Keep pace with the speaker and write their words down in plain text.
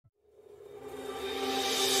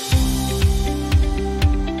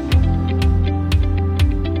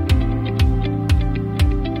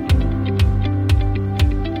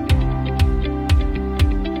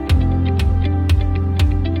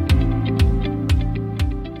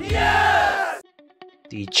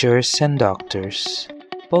Teachers and doctors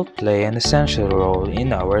both play an essential role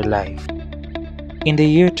in our life. In the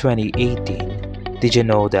year 2018, did you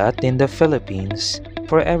know that in the Philippines,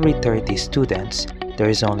 for every 30 students, there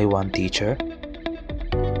is only one teacher?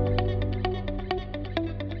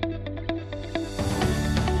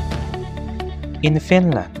 In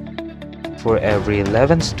Finland, for every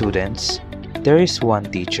 11 students, there is one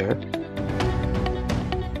teacher.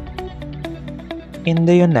 In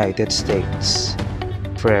the United States,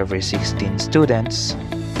 for every 16 students,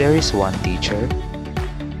 there is one teacher.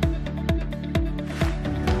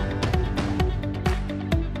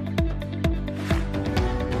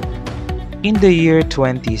 In the year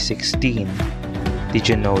 2016, did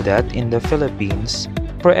you know that in the Philippines,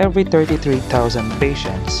 for every 33,000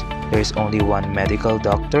 patients, there is only one medical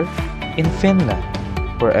doctor? In Finland,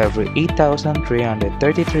 for every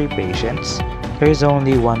 8,333 patients, there is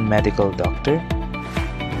only one medical doctor.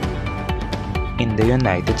 In the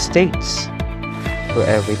United States, for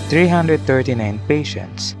every 339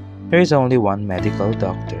 patients, there is only one medical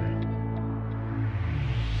doctor.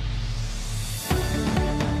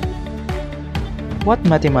 What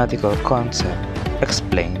mathematical concept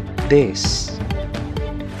explains this?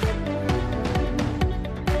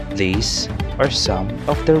 These are some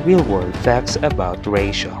of the real-world facts about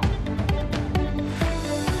ratio.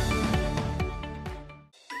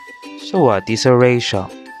 So what is a ratio?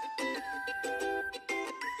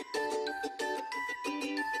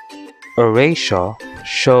 A ratio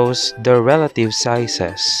shows the relative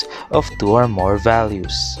sizes of two or more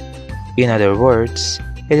values. In other words,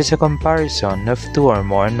 it is a comparison of two or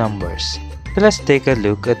more numbers. So let's take a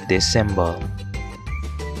look at this symbol.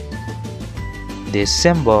 This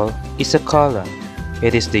symbol is a colon.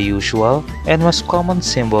 It is the usual and most common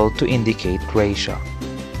symbol to indicate ratio.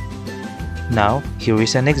 Now, here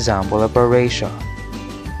is an example of a ratio.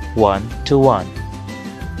 1 to 1,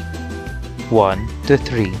 1 to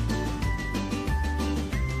 3.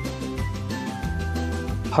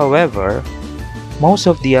 However, most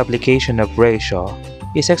of the application of ratio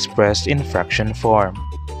is expressed in fraction form,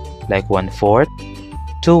 like 1/4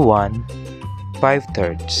 to 1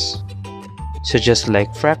 5/3. So just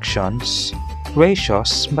like fractions,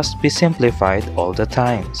 ratios must be simplified all the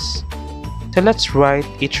times. So let's write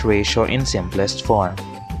each ratio in simplest form.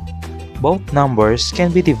 Both numbers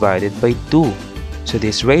can be divided by 2, so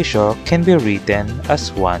this ratio can be written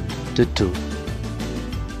as 1 to 2.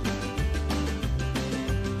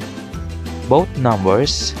 Both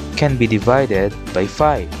numbers can be divided by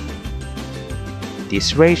 5.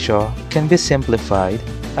 This ratio can be simplified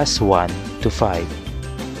as 1 to 5.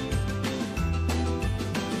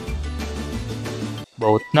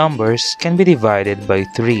 Both numbers can be divided by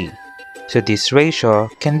 3, so this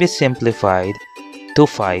ratio can be simplified to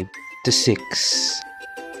 5 to 6.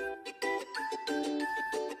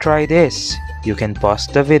 Try this. You can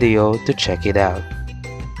pause the video to check it out.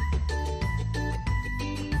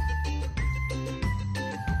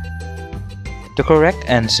 The correct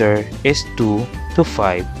answer is 2 to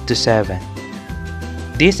 5 to 7.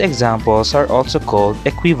 These examples are also called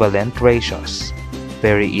equivalent ratios.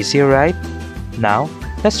 Very easy, right? Now,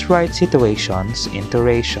 let's write situations into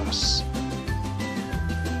ratios.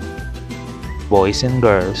 Boys and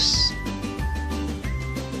girls.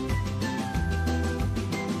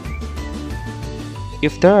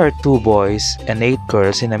 If there are 2 boys and 8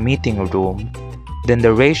 girls in a meeting room, then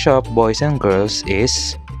the ratio of boys and girls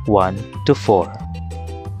is 1 to 4.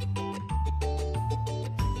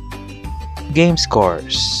 Game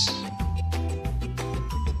scores.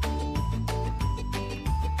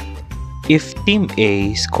 If Team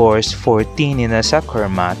A scores 14 in a soccer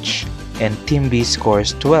match and Team B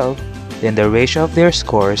scores 12, then the ratio of their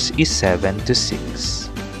scores is 7 to 6.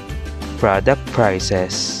 Product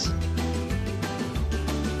prices.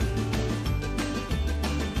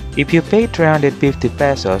 If you pay 350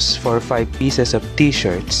 pesos for 5 pieces of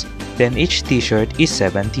t-shirts, then each t-shirt is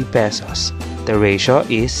 70 pesos. The ratio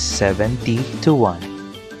is 70 to 1.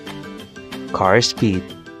 Car speed.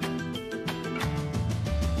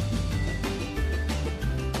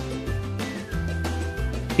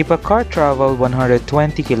 If a car traveled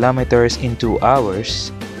 120 kilometers in 2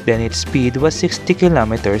 hours, then its speed was 60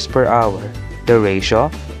 kilometers per hour. The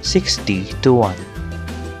ratio, 60 to 1.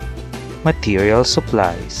 Material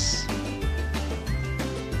supplies.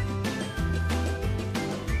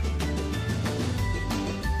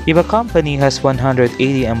 If a company has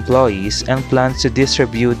 180 employees and plans to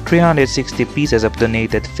distribute 360 pieces of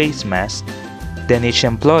donated face masks, then each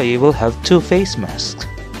employee will have 2 face masks.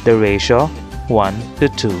 The ratio, 1 to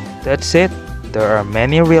 2. That's it. There are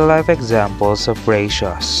many real-life examples of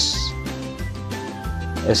ratios.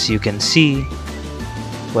 As you can see,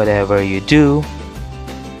 Whatever you do,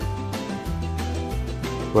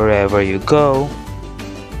 wherever you go,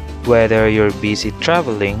 whether you're busy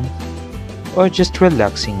traveling or just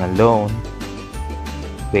relaxing alone,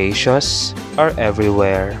 ratios are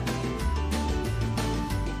everywhere.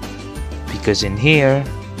 Because in here,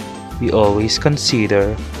 we always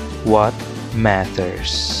consider what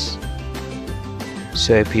matters.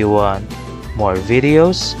 So if you want more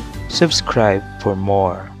videos, subscribe for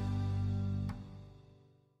more.